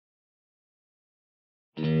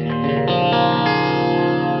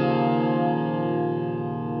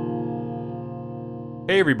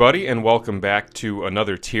Hey everybody, and welcome back to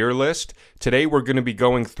another tier list. Today we're going to be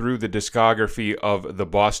going through the discography of the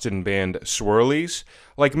Boston band Swirlies.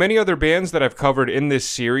 Like many other bands that I've covered in this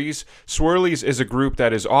series, Swirlies is a group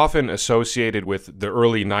that is often associated with the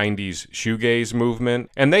early 90s shoegaze movement,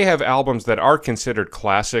 and they have albums that are considered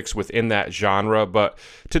classics within that genre, but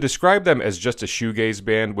to describe them as just a shoegaze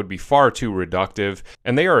band would be far too reductive,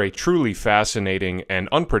 and they are a truly fascinating and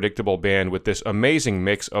unpredictable band with this amazing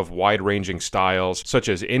mix of wide-ranging styles such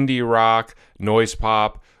as indie rock, noise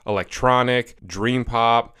pop, electronic, dream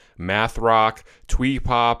pop, math rock, twee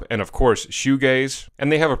pop, and of course shoegaze.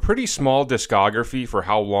 And they have a pretty small discography for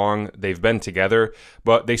how long they've been together,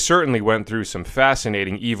 but they certainly went through some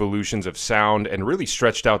fascinating evolutions of sound and really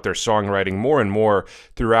stretched out their songwriting more and more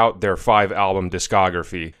throughout their 5-album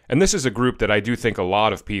discography. And this is a group that I do think a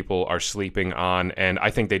lot of people are sleeping on, and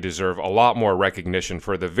I think they deserve a lot more recognition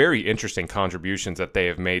for the very interesting contributions that they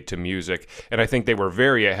have made to music, and I think they were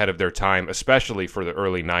very ahead of their time, especially for the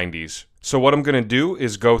early 90s. So what I'm going to do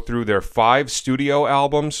is go through their 5 studio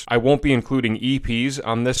albums. I won't be including EPs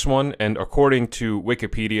on this one, and according to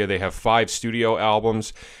Wikipedia, they have 5 studio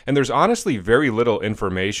albums, and there's honestly very little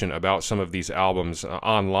information about some of these albums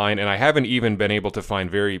online, and I haven't even been able to find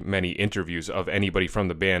very many interviews of anybody from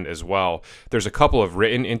the band as well. There's a couple of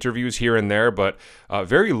written interviews here and there, but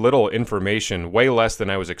very little information, way less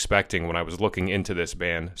than I was expecting when I was looking into this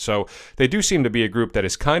band. So they do seem to be a group that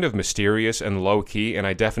is kind of mysterious and low-key, and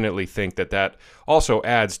I definitely think that also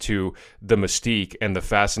adds to the mystique and the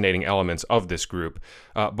fascinating elements of this group.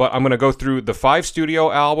 But I'm going to go through the 5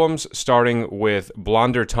 studio albums, starting with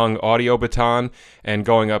Blonder Tongue Audio Baton and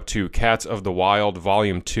going up to Cats of the Wild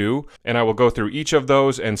Volume 2. And I will go through each of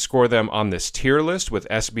those and score them on this tier list, with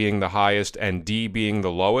S being the highest and D being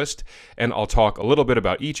the lowest. And I'll talk a little bit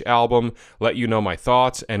about each album, let you know my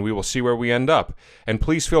thoughts, and we will see where we end up. And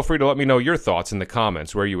please feel free to let me know your thoughts in the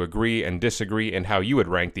comments, where you agree and disagree and how you would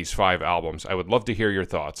rank these 5 albums. I would love to hear your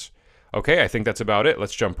thoughts. Okay, I think that's about it.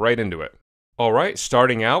 Let's jump right into it. Alright,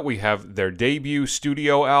 starting out, we have their debut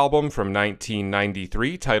studio album from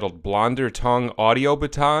 1993 titled Blonder Tongue Audio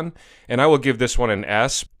Baton, and I will give this one an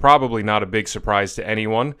S, probably not a big surprise to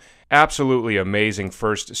anyone. Absolutely amazing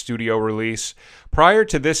first studio release. Prior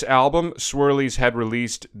to this album, Swirlies had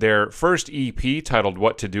released their first EP titled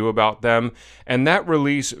What to Do About Them, and that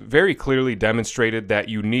release very clearly demonstrated that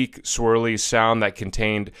unique Swirlies sound that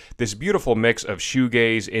contained this beautiful mix of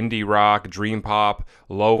shoegaze, indie rock, dream pop,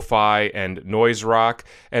 lo-fi, and noise rock.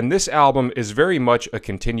 And this album is very much a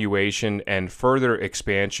continuation and further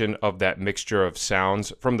expansion of that mixture of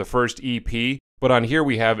sounds from the first EP. But on here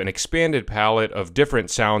we have an expanded palette of different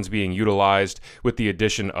sounds being utilized with the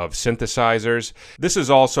addition of synthesizers. This is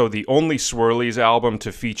also the only Swirlies album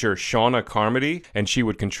to feature Shauna Carmody, and she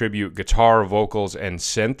would contribute guitar, vocals, and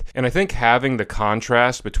synth. And I think having the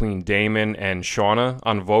contrast between Damon and Shauna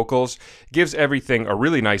on vocals gives everything a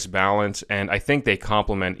really nice balance, and I think they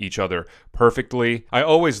complement each other perfectly. I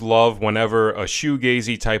always love whenever a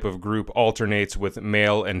shoegazy type of group alternates with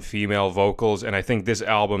male and female vocals, and I think this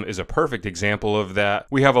album is a perfect example of that.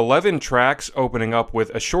 We have 11 tracks, opening up with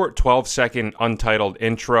a short 12-second untitled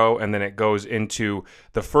intro, and then it goes into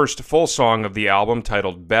the first full song of the album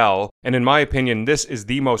titled Bell. And in my opinion, this is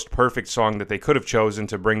the most perfect song that they could have chosen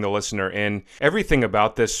to bring the listener in. Everything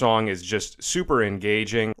about this song is just super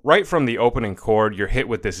engaging. Right from the opening chord, you're hit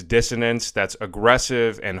with this dissonance that's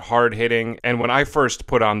aggressive and hard-hitting, and when I first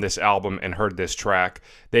put on this album and heard this track,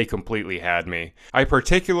 they completely had me. I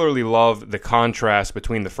particularly love the contrast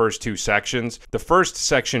between the first 2 sections. The first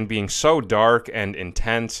section being so dark and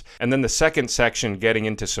intense, and then the second section getting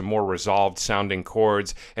into some more resolved sounding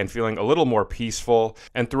chords and feeling a little more peaceful.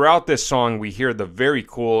 And throughout this song, we hear the very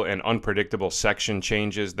cool and unpredictable section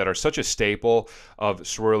changes that are such a staple of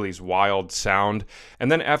Swirlies' wild sound.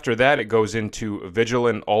 And then after that, it goes into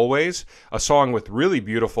Vigilant Always, a song with really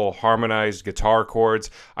beautiful harmonized guitar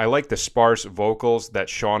chords. I like the sparse vocals that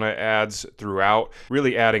Shauna adds throughout,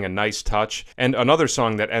 really adding a nice touch. And another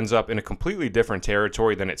song that ends up in a completely different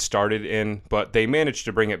territory than it started in, but they managed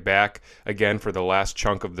to bring it back again for the last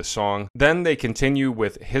chunk of the song. Then they continue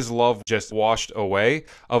with His Love Just Washed Away,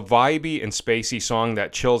 a vibey and spacey song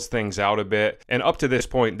that chills things out a bit. And up to this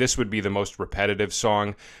point, this would be the most repetitive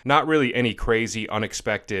song. Not really any crazy,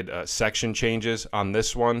 unexpected section changes on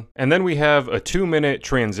this one. And then we have a 2-minute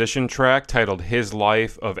transition track track titled His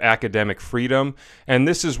Life of Academic Freedom, and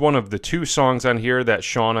this is one of the 2 songs on here that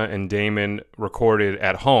Shauna and Damon recorded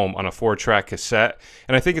at home on a 4-track cassette,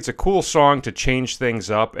 and I think it's a cool song to change things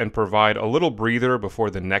up and provide a little breather before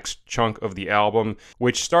the next chunk of the album,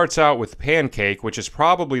 which starts out with Pancake, which is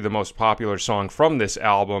probably the most popular song from this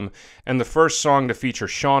album, and the first song to feature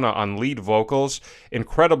Shauna on lead vocals.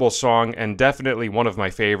 Incredible song, and definitely one of my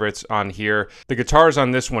favorites on here. The guitars on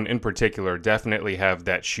this one in particular definitely have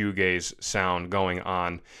that shoegaze sound going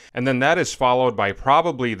on. And then that is followed by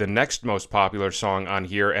probably the next most popular song on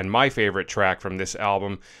here, and my favorite track from this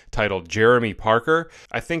album, titled Jeremy Parker.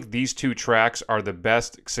 I think these 2 tracks are the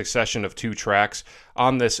best succession of 2 tracks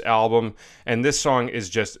on this album, and this song is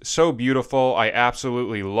just so beautiful. I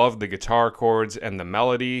absolutely love the guitar chords and the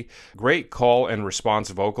melody. Great call and response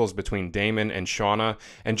vocals between Damon and Shauna,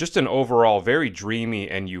 and just an overall very dreamy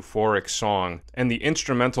and euphoric song. And the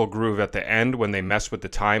instrumental groove at the end when they mess with the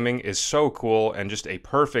timing is so cool, and just a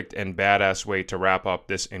perfect and badass way to wrap up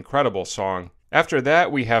this incredible song. After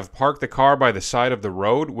that, we have Park the Car by the Side of the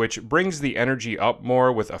Road, which brings the energy up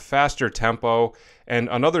more with a faster tempo, and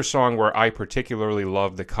another song where I particularly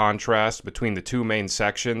love the contrast between the 2 main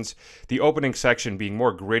sections, the opening section being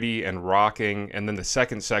more gritty and rocking, and then the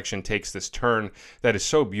second section takes this turn that is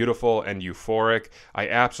so beautiful and euphoric. I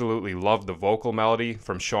absolutely love the vocal melody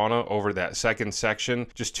from Shauna over that second section,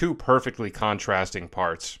 just 2 perfectly contrasting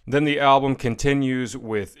parts. Then the album continues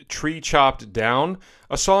with Tree Chopped Down,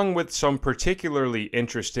 a song with some particularly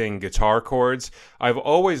interesting guitar chords. I've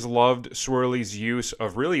always loved Swirlies' use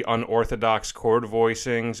of really unorthodox chord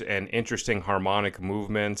voicings and interesting harmonic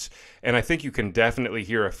movements, and I think you can definitely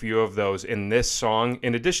hear a few of those in this song,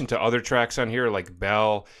 in addition to other tracks on here like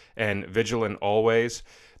Bell and Vigilant Always.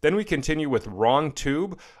 Then we continue with Wrong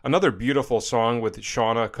Tube, another beautiful song with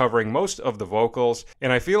Shauna covering most of the vocals,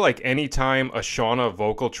 and I feel like anytime a Shauna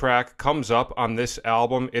vocal track comes up on this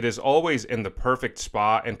album, it is always in the perfect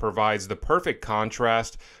spot and provides the perfect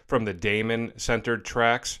contrast from the Damon-centered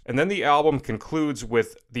tracks. And then the album concludes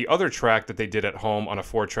with the other track that they did at home on a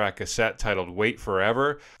 4-track cassette titled Wait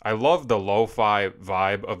Forever. I love the lo-fi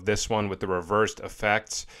vibe of this one with the reversed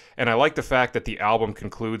effects, and I like the fact that the album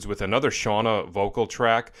concludes with another Shauna vocal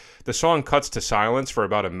track. The song cuts to silence for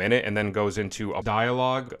about a minute and then goes into a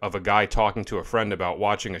dialogue of a guy talking to a friend about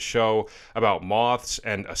watching a show about moths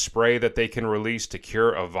and a spray that they can release to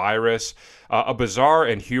cure a virus. A bizarre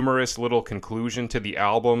and humorous little conclusion to the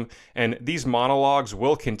album, and these monologues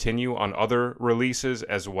will continue on other releases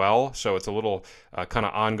as well, so it's a little kind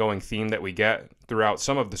of ongoing theme that we get throughout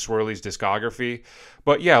some of the Swirlies discography.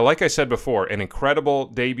 But yeah, like I said before, an incredible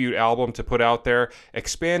debut album to put out there,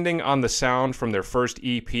 expanding on the sound from their first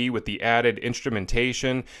EP with the added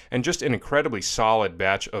instrumentation, and just an incredibly solid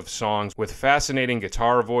batch of songs with fascinating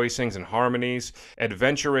guitar voicings and harmonies,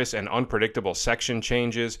 adventurous and unpredictable section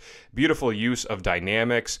changes, beautiful use of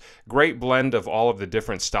dynamics, great blend of all of the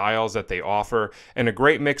different styles that they offer, and a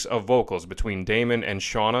great mix of vocals between Damon and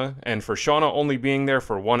Shauna. And for Shauna only being there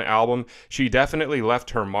for 1 album, she definitely left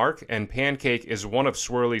her mark, and Pancake is one of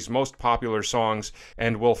Swirlies' most popular songs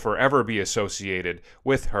and will forever be associated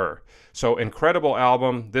with her. So incredible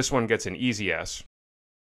album. This one gets an easy S.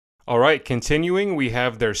 Alright, continuing, we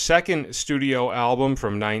have their second studio album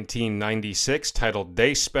from 1996 titled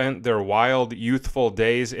They Spent Their Wild Youthful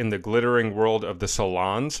Days in the Glittering World of the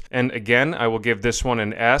Salons. And again, I will give this one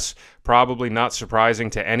an S. Probably not surprising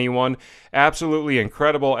to anyone. Absolutely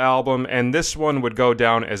incredible album, and this one would go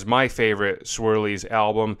down as my favorite Swirlies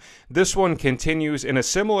album. This one continues in a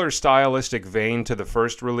similar stylistic vein to the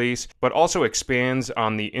first release, but also expands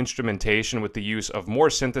on the instrumentation with the use of more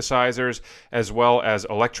synthesizers as well as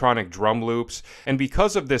electronic drum loops. And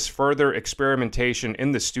because of this further experimentation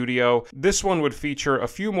in the studio, this one would feature a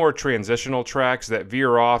few more transitional tracks that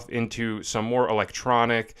veer off into some more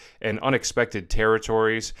electronic and unexpected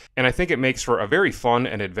territories. And I think it makes for a very fun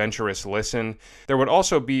and adventurous listen. There would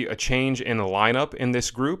also be a change in the lineup in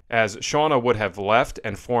this group, as Shauna would have left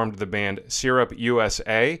and formed the band Syrup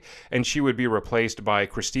USA, and she would be replaced by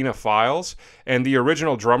Christina Files, and the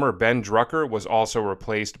original drummer Ben Drucker was also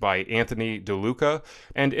replaced by Anthony DeLuca.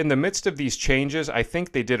 And in the midst of these changes, I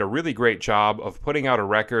think they did a really great job of putting out a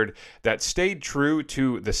record that stayed true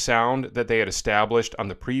to the sound that they had established on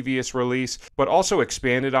the previous release, but also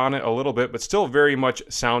expanded on it a little bit, but still very much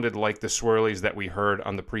sounded like the Swirlies that we heard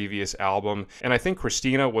on the previous album. And I think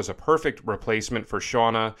Christina was a perfect replacement for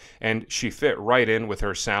Shauna, and she fit right in with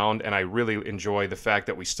her sound, and I really enjoy the fact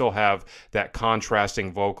that we still have that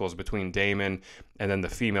contrasting vocals between Damon and then the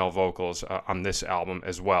female vocals on this album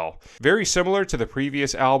as well. Very similar to the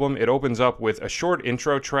previous album, it opens up with a short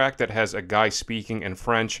intro track that has a guy speaking in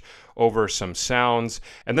French over some sounds,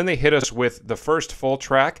 and then they hit us with the first full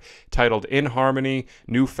track titled In Harmony,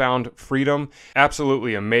 Newfound Freedom.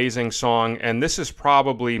 Absolutely amazing song, and this is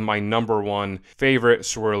probably my #1 favorite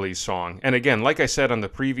Swirlies song. And again, like I said on the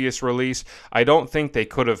previous release, I don't think they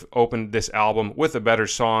could have opened this album with a better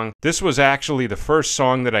song. This was actually the first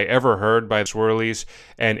song that I ever heard by Swirlies,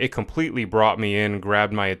 and it completely brought me in,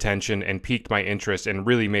 grabbed my attention, and piqued my interest, and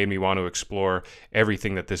really made me want to explore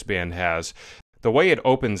everything that this band has. The way it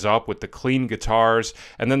opens up with the clean guitars,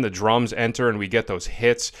 and then the drums enter and we get those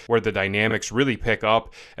hits where the dynamics really pick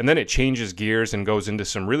up, and then it changes gears and goes into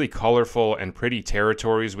some really colorful and pretty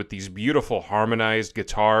territories with these beautiful harmonized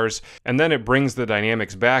guitars, and then it brings the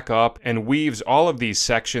dynamics back up and weaves all of these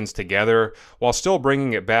sections together while still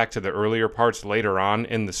bringing it back to the earlier parts later on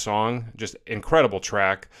in the song. Just incredible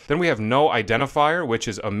track. Then we have No Identifier, which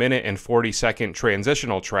is a 1:40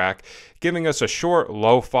 transitional track, giving us a short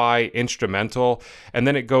lo-fi instrumental, and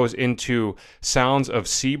then it goes into Sounds of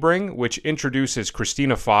Sebring, which introduces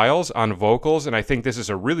Christina Files on vocals, and I think this is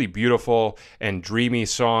a really beautiful and dreamy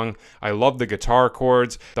song. I love the guitar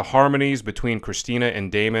chords. The harmonies between Christina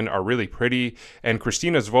and Damon are really pretty, and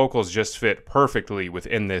Christina's vocals just fit perfectly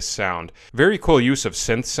within this sound. Very cool use of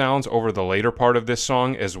synth sounds over the later part of this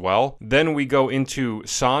song as well. Then we go into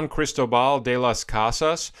San Cristobal de las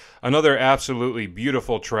Casas, another absolutely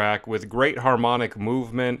beautiful track with great harmonic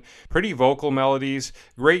movement, pretty vocal melodies,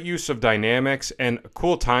 great use of dynamics, and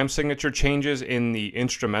cool time signature changes in the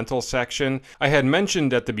instrumental section. I had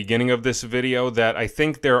mentioned at the beginning of this video that I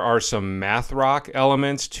think there are some math rock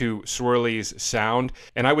elements to Swirlies' sound,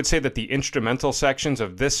 and I would say that the instrumental sections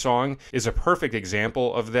of this song is a perfect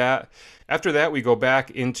example of that. After that, we go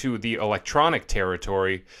back into the electronic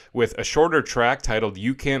territory with a shorter track titled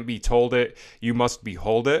You Can't Be Told It, You Must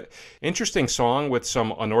Behold It. Interesting song with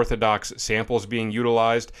some unorthodox samples being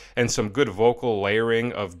utilized and some good vocal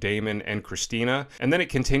layering of Damon and Christina. And then it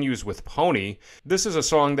continues with Pony. This is a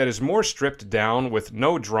song that is more stripped down with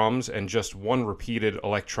no drums and just one repeated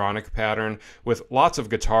electronic pattern with lots of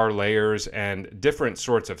guitar layers and different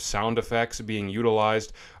sorts of sound effects being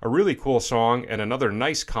utilized. A really cool song and another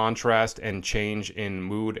nice contrast and change in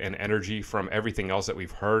mood and energy from everything else that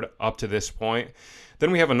we've heard up to this point. Then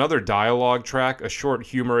we have another dialogue track, a short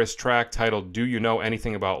humorous track titled Do You Know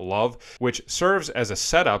Anything About Love, which serves as a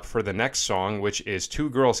setup for the next song, which is Two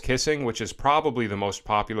Girls Kissing, which is probably the most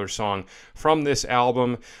popular song from this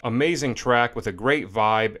album. Amazing track with a great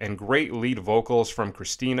vibe and great lead vocals from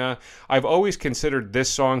Christina. I've always considered this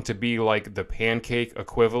song to be like the Pancake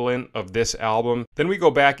equivalent of this album. Then we go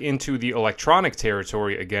back into the electronic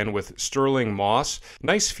territory again with Sterling Moss.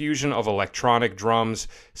 Nice fusion of electronic drums,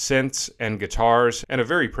 synths, and guitars, and a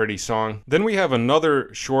very pretty song. Then we have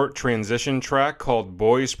another short transition track called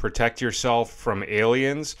Boys Protect Yourself from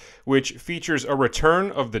Aliens, which features a return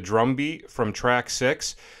of the drum beat from track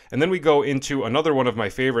 6. And then we go into another one of my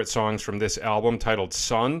favorite songs from this album titled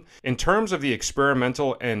Sun. In terms of the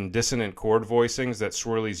experimental and dissonant chord voicings that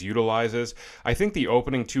Swirlies utilizes, I think the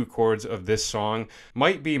opening 2 chords of this song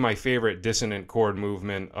might be my favorite dissonant chord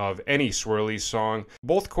movement of any Swirlies song.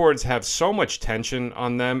 Both chords have so much tension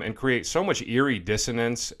on them and create so much eerie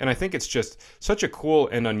dissonance, and I think it's just such a cool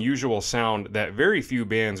and unusual sound that very few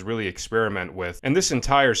bands really experiment with. And this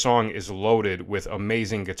entire song is loaded with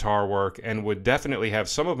amazing guitar work and would definitely have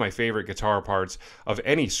some of my favorite guitar parts of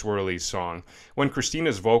any Swirlies song. When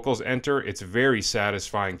Christina's vocals enter, it's very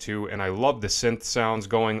satisfying too, and I love the synth sounds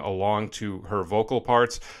going along to her vocal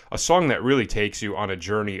parts, a song that really takes you on a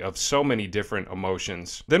journey of so many different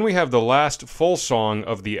emotions. Then we have the last full song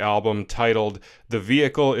of the album titled The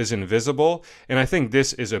Vehicle is Invisible, and I think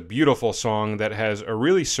this is a beautiful song that has a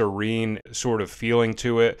really serene sort of feeling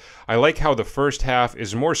to it. I like how the first half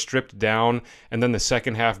is more stripped down, and then the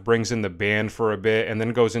second half brings in the band for a bit, and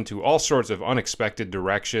then goes into all sorts of unexpected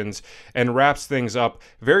directions and wraps things up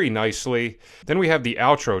very nicely. Then we have the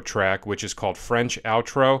outro track, which is called French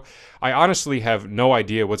Outro. I honestly have no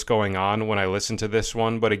idea what's going on when I listen to this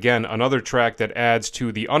one, but again, another track that adds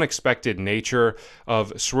to the unexpected nature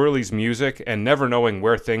of Swirlies' music and never knowing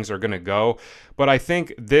where things are going to go. But I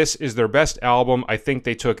think this is their best album. I think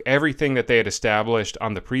they took everything that they had established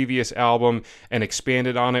on the previous album and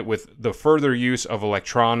expanded on it with the further use of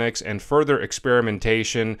electronics and further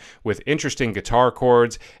experimentation with interesting guitar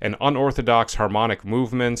chords and unorthodox harmonic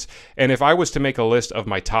movements. And if I was to make a list of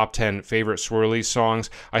my top 10 favorite Swirlies songs,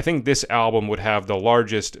 I think this album would have the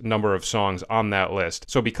largest number of songs on that list.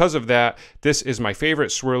 So because of that, this is my favorite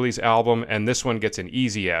Swirlies album, and this one gets an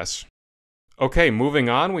easy S. Okay, moving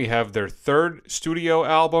on, we have their third studio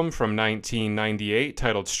album from 1998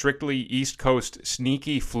 titled Strictly East Coast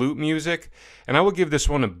Sneaky Flute Music, and I will give this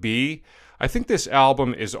one a B. I think this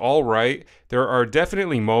album is all right. There are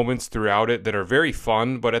definitely moments throughout it that are very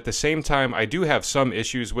fun, but at the same time, I do have some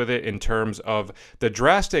issues with it in terms of the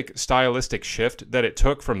drastic stylistic shift that it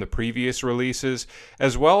took from the previous releases,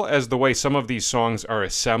 as well as the way some of these songs are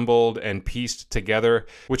assembled and pieced together,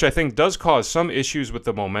 which I think does cause some issues with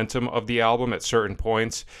the momentum of the album at certain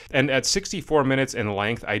points. And at 64 minutes in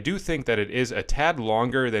length, I do think that it is a tad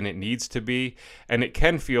longer than it needs to be, and it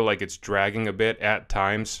can feel like it's dragging a bit at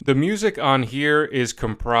times. The music on here is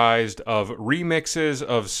comprised of remixes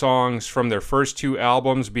of songs from their first two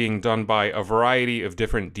albums being done by a variety of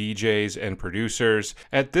different DJs and producers.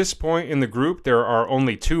 At this point in the group, there are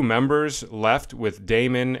only two members left, with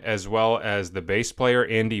Damon as well as the bass player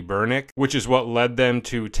Andy Bernick, which is what led them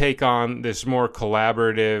to take on this more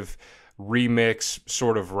collaborative remix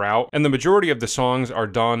sort of route. And the majority of the songs are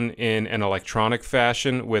done in an electronic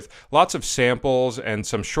fashion with lots of samples and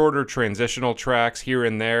some shorter transitional tracks here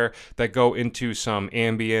and there that go into some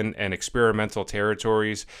ambient and experimental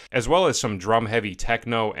territories, as well as some drum-heavy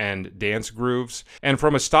techno and dance grooves. And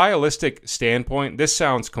from a stylistic standpoint, this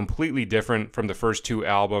sounds completely different from the first two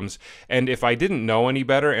albums, and if I didn't know any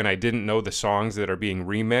better and I didn't know the songs that are being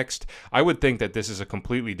remixed, I would think that this is a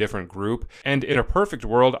completely different group. And in a perfect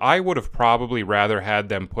world, I would have probably rather had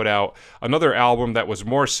them put out another album that was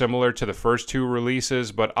more similar to the first two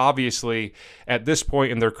releases, but obviously at this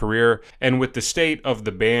point in their career and with the state of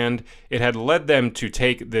the band, it had led them to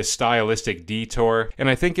take this stylistic detour, and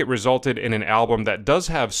I think it resulted in an album that does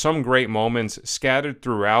have some great moments scattered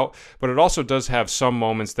throughout, but it also does have some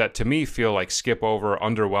moments that to me feel like skip over,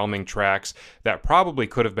 underwhelming tracks that probably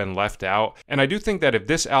could have been left out. And I do think that if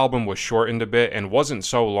this album was shortened a bit and wasn't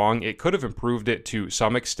so long, it could have improved it to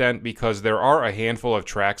some extent, because there are a handful of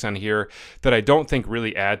tracks on here that I don't think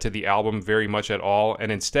really add to the album very much at all,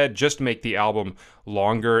 and instead just make the album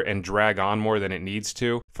longer and drag on more than it needs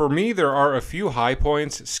to. For me, there are a few high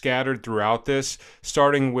points scattered throughout this,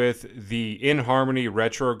 starting with the In Harmony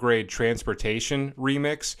Retrograde Transportation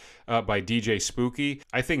remix by DJ Spooky.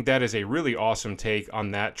 I think that is a really awesome take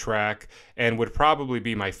on that track and would probably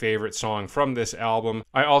be my favorite song from this album.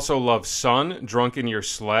 I also love Sun, Drunk in Your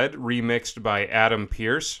Sled, remixed by Adam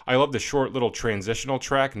Pierce. I love the short little transitional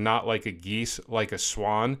track, Not Like a Geese, Like a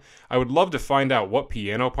Swan. I would love to find out what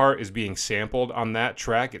piano part is being sampled on that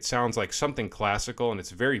track. It sounds like something classical and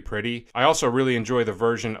it's very pretty. I also really enjoy the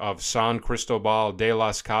version of San Cristobal de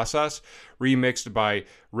las Casas, remixed by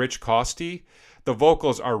Rich Costi. The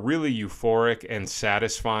vocals are really euphoric and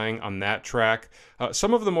satisfying on that track.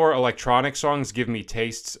 Some of the more electronic songs give me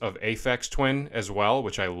tastes of Aphex Twin as well,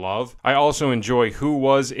 which I love. I also enjoy Who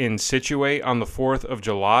Was in Situate on the 4th of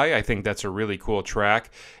July. I think that's a really cool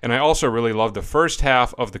track. And I also really love the first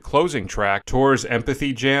half of the closing track, Tor's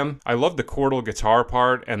Empathy Jam. I love the chordal guitar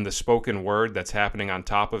part and the spoken word that's happening on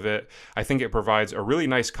top of it. I think it provides a really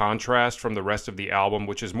nice contrast from the rest of the album,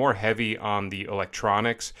 which is more heavy on the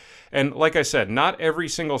electronics. And like I said, not every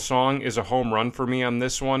single song is a home run for me on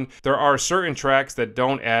this one. There are certain tracks that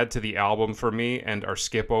don't add to the album for me and are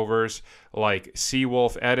skip-overs, like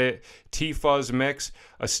Seawolf Edit, T-Fuzz Mix,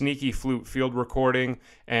 A Sneaky Flute Field Recording,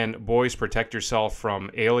 and Boys Protect Yourself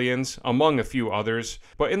from Aliens, among a few others.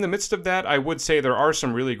 But in the midst of that, I would say there are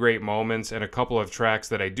some really great moments and a couple of tracks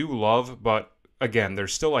that I do love, but again,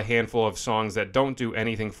 there's still a handful of songs that don't do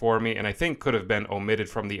anything for me and I think could have been omitted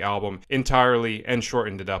from the album entirely and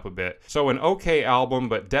shortened it up a bit. So an okay album,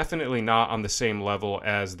 but definitely not on the same level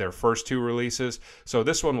as their first two releases, so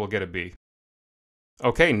this one will get a B.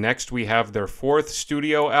 Okay, next we have their fourth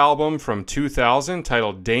studio album from 2000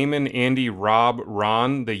 titled Damon, Andy, Rob,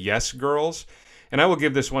 Ron, The Yes Girls, and I will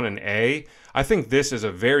give this one an A. I think this is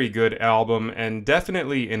a very good album and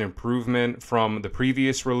definitely an improvement from the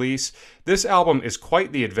previous release. This album is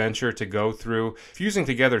quite the adventure to go through, fusing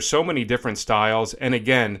together so many different styles, and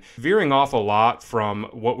again, veering off a lot from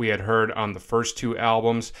what we had heard on the first two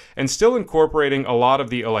albums, and still incorporating a lot of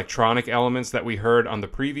the electronic elements that we heard on the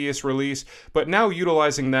previous release, but now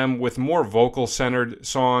utilizing them with more vocal-centered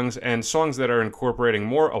songs and songs that are incorporating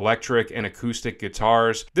more electric and acoustic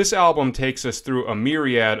guitars. This album takes us through a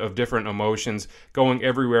myriad of different emotions, going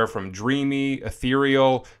everywhere from dreamy,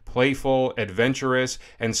 ethereal, playful, adventurous,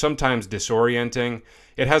 and sometimes disorienting.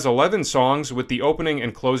 It has 11 songs, with the opening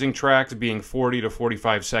and closing tracks being 40 to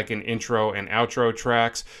 45 second intro and outro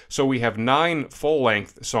tracks, so we have 9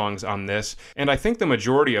 full-length songs on this, and I think the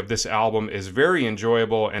majority of this album is very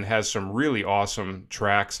enjoyable and has some really awesome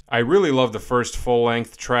tracks. I really love the first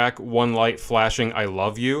full-length track, One Light Flashing I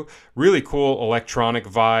Love You. Really cool electronic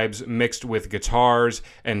vibes mixed with guitars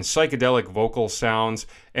and psychedelic vocal sounds.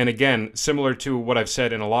 And again, similar to what I've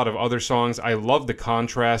said in a lot of other songs, I love the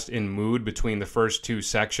contrast in mood between the first two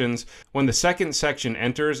sections. When the second section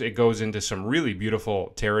enters, it goes into some really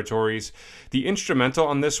beautiful territories. The instrumental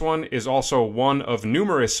on this one is also one of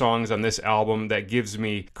numerous songs on this album that gives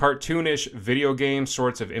me cartoonish video game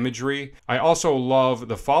sorts of imagery. I also love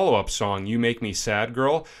the follow-up song, You Make Me Sad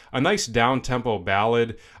Girl, a nice down-tempo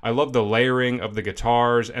ballad. I love the layering of the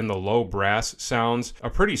guitars and the low brass sounds. A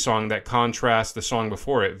pretty song that contrasts the song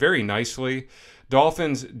before it very nicely.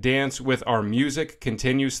 Dolphins Dance with Our Music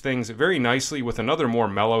continues things very nicely with another more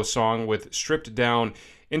mellow song with stripped down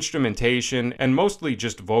instrumentation and mostly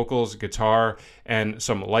just vocals, guitar, and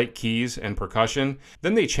some light keys and percussion.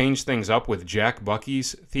 Then they change things up with Jack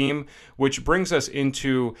Bucky's theme, which brings us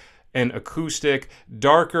into an acoustic,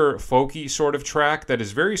 darker, folky sort of track that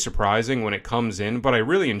is very surprising when it comes in, but I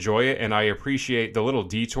really enjoy it and I appreciate the little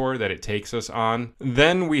detour that it takes us on.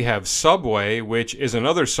 Then we have Subway, which is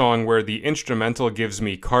another song where the instrumental gives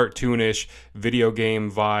me cartoonish video game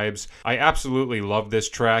vibes. I absolutely love this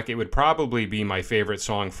track. It would probably be my favorite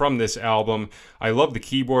song from this album. I love the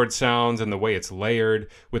keyboard sounds and the way it's layered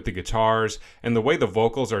with the guitars, and the way the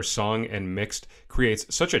vocals are sung and mixed creates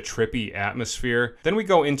such a trippy atmosphere. Then we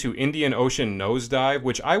go into Indian Ocean Nosedive,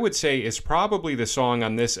 which I would say is probably the song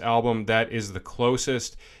on this album that is the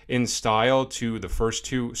closest in style to the first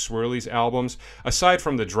two Swirlies albums, aside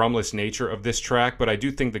from the drumless nature of this track, but I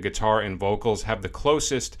do think the guitar and vocals have the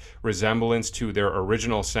closest resemblance to their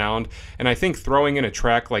original sound, and I think throwing in a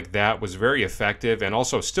track like that was very effective and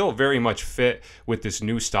also still very much fit with this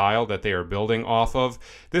new style that they are building off of.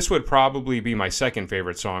 This would probably be my second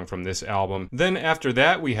favorite song from this album. Then after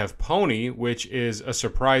that we have Pony, which is a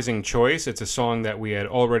surprising choice. It's a song that we had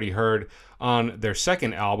already heard on their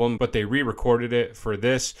second album, but they re-recorded it for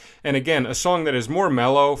this. And again, a song that is more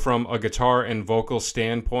mellow from a guitar and vocal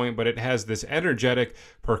standpoint, but it has this energetic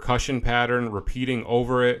percussion pattern repeating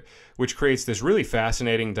over it, which creates this really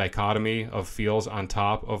fascinating dichotomy of feels on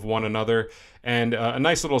top of one another. And a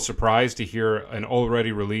nice little surprise to hear an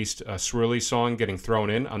already released Swirly song getting thrown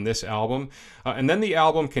in on this album. And then the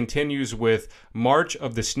album continues with March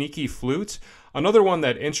of the Sneaky Flutes, another one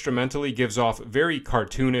that instrumentally gives off very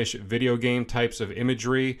cartoonish video game types of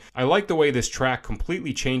imagery. I like the way this track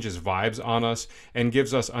completely changes vibes on us and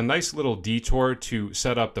gives us a nice little detour to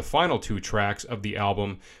set up the final two tracks of the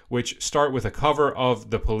album, which start with a cover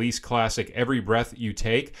of the Police classic Every Breath You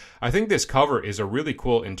Take. I think this cover is a really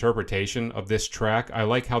cool interpretation of this track. I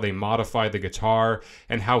like how they modify the guitar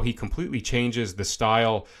and how he completely changes the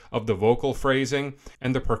style of the vocal phrasing,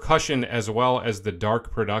 and the percussion as well as the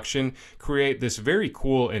dark production create this very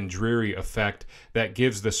cool and dreary effect that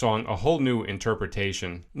gives the song a whole new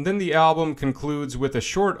interpretation. And then the album concludes with a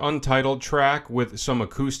short untitled track with some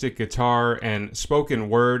acoustic guitar and spoken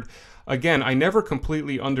word. Again, I never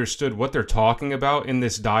completely understood what they're talking about in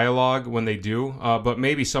this dialogue when they do, but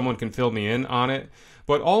maybe someone can fill me in on it.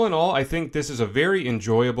 But all in all, I think this is a very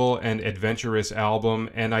enjoyable and adventurous album,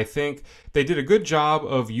 and I think they did a good job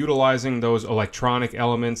of utilizing those electronic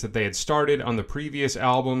elements that they had started on the previous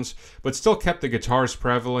albums, but still kept the guitars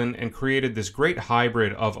prevalent and created this great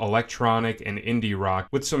hybrid of electronic and indie rock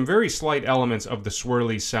with some very slight elements of the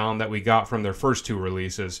Swirly sound that we got from their first two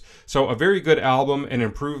releases. So a very good album, an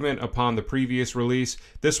improvement upon the previous release.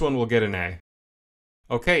 This one will get an A.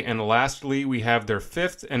 Okay, and lastly, we have their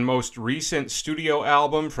fifth and most recent studio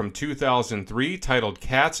album from 2003 titled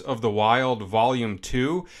Cats of the Wild Volume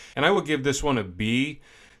 2, and I will give this one a B.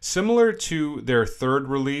 Similar to their third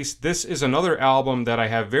release, this is another album that I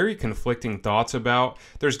have very conflicting thoughts about.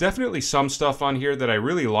 There's definitely some stuff on here that I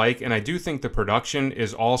really like, and I do think the production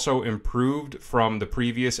is also improved from the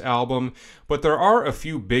previous album, but there are a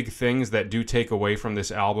few big things that do take away from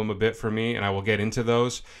this album a bit for me, and I will get into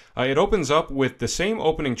those. It opens up with the same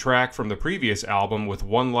opening track from the previous album with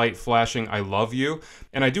One Light Flashing I Love You,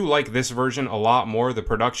 and I do like this version a lot more. The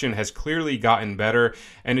production has clearly gotten better,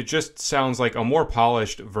 and it just sounds like a more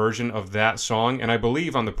polished version of that song, and I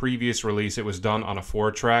believe on the previous release it was done on a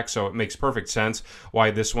 4-track, so it makes perfect sense why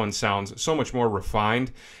this one sounds so much more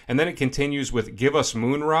refined. And then it continues with Give Us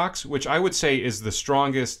Moon Rocks, which I would say is the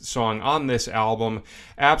strongest song on this album.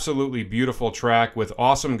 Absolutely beautiful track with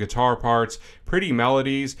awesome guitar parts, pretty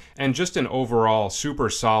melodies, and just an overall super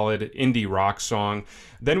solid indie rock song.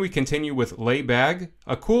 Then we continue with Lay Bag,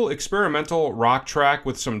 a cool experimental rock track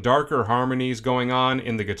with some darker harmonies going on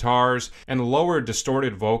in the guitars and lower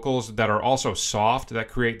distorted vocals that are also soft that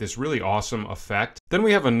create this really awesome effect. Then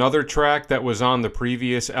we have another track that was on the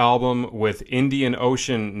previous album with Indian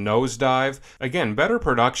Ocean Nosedive. Again, better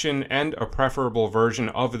production and a preferable version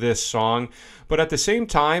of this song. But at the same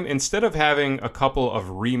time, instead of having a couple of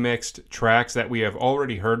remixed tracks that we have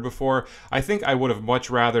already heard before, I think I would have much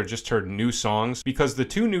rather just heard new songs, because the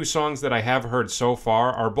 2 new songs that I have heard so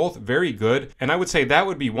far are both very good, and I would say that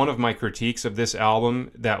would be one of my critiques of this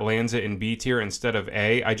album that lands it in B tier instead of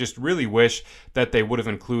A. I just really wish that they would have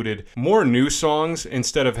included more new songs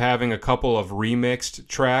instead of having a couple of remixed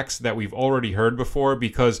tracks that we've already heard before,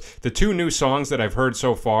 because the 2 new songs that I've heard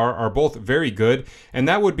so far are both very good, and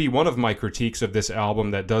that would be one of my critiques of this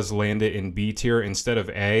album that does land it in B tier instead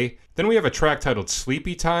of A. Then we have a track titled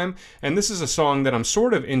Sleepy Time, and this is a song that I'm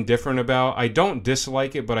sort of indifferent about. I don't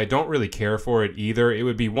dislike it, but I don't really care for it either. It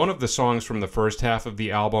would be one of the songs from the first half of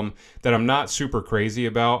the album that I'm not super crazy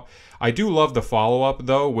about. I do love the follow-up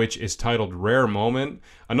though, which is titled Rare Moment,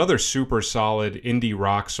 another super solid indie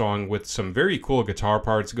rock song with some very cool guitar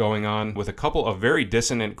parts going on, with a couple of very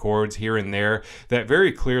dissonant chords here and there that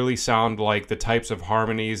very clearly sound like the types of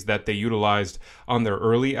harmonies that they utilized on their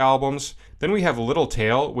early albums. Then we have Little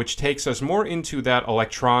Tail, which takes us more into that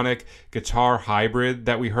electronic guitar hybrid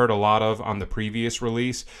that we heard a lot of on the previous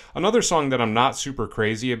release. Another song that I'm not super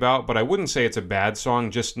crazy about, but I wouldn't say it's a bad song,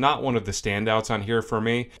 just not one of the standouts on here for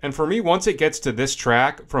me. And for me, once it gets to this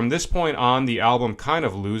track, from this point on, the album kind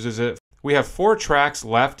of loses it. We have 4 tracks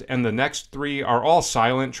left, and the next 3 are all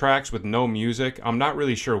silent tracks with no music. I'm not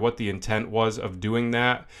really sure what the intent was of doing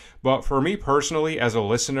that, but for me personally, as a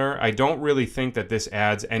listener, I don't really think that this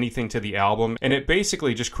adds anything to the album, and it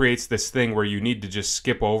basically just creates this thing where you need to just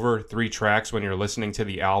skip over 3 tracks when you're listening to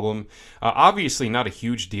the album. Obviously not a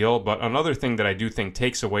huge deal, but another thing that I do think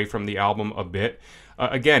takes away from the album a bit.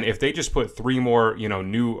 Again, if they just put 3 more,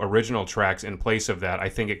 new original tracks in place of that, I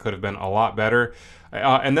think it could have been a lot better.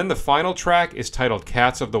 And then the final track is titled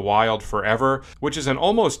Cats of the Wild Forever, which is an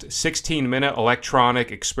almost 16-minute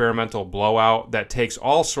electronic experimental blowout that takes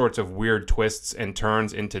all sorts of weird twists and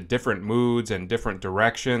turns into different moods and different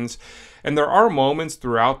directions. And there are moments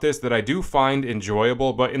throughout this that I do find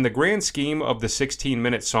enjoyable, but in the grand scheme of the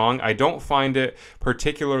 16-minute song, I don't find it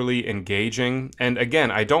particularly engaging. And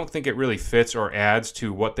again, I don't think it really fits or adds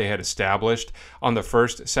to what they had established on the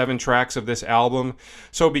first 7 tracks of this album.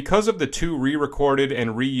 So because of the 2 re-recorded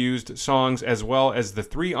and reused songs, as well as the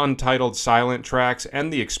 3 untitled silent tracks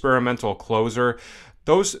and the experimental closer,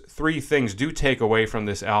 those 3 things do take away from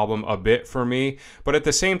this album a bit for me, but at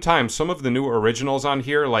the same time, some of the new originals on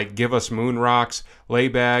here, like Give Us Moon Rocks, Lay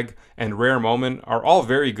Bag, and Rare Moment, are all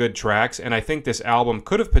very good tracks, and I think this album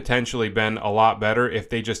could have potentially been a lot better if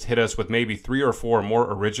they just hit us with maybe 3 or 4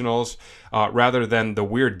 more originals, rather than the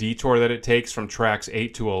weird detour that it takes from tracks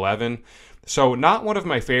 8 to 11. So not one of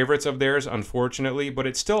my favorites of theirs, unfortunately, but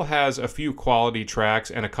it still has a few quality tracks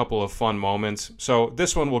and a couple of fun moments, so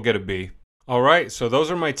this one will get a B. Alright, so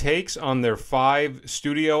those are my takes on their 5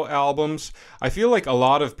 studio albums. I feel like a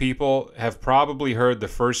lot of people have probably heard the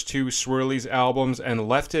first 2 Swirlies albums and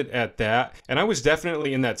left it at that, and I was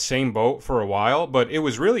definitely in that same boat for a while, but it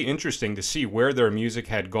was really interesting to see where their music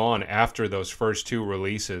had gone after those first 2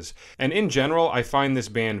 releases. And in general, I find this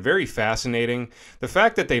band very fascinating. The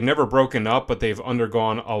fact that they've never broken up, but they've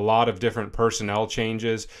undergone a lot of different personnel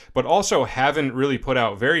changes, but also haven't really put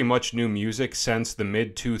out very much new music since the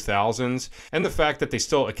mid-2000s. And the fact that they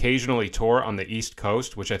still occasionally tour on the East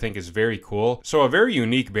Coast, which I think is very cool. So a very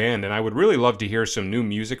unique band, and I would really love to hear some new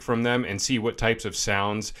music from them and see what types of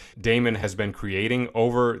sounds Damon has been creating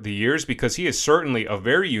over the years, because he is certainly a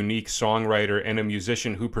very unique songwriter and a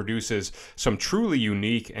musician who produces some truly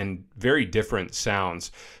unique and very different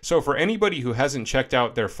sounds. So for anybody who hasn't checked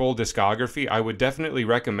out their full discography, I would definitely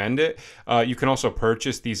recommend it. You can also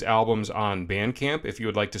purchase these albums on Bandcamp if you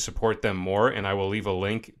would like to support them more, and I will leave a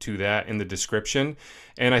link to that in the description.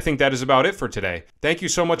 And I think that is about it for today. Thank you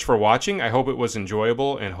so much for watching. I hope it was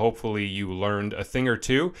enjoyable and hopefully you learned a thing or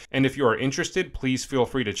two. And if you are interested, please feel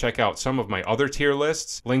free to check out some of my other tier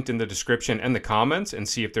lists linked in the description and the comments and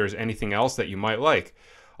see if there's anything else that you might like.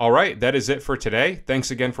 Alright, that is it for today.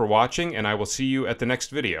 Thanks again for watching, and I will see you at the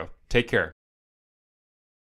next video. Take care.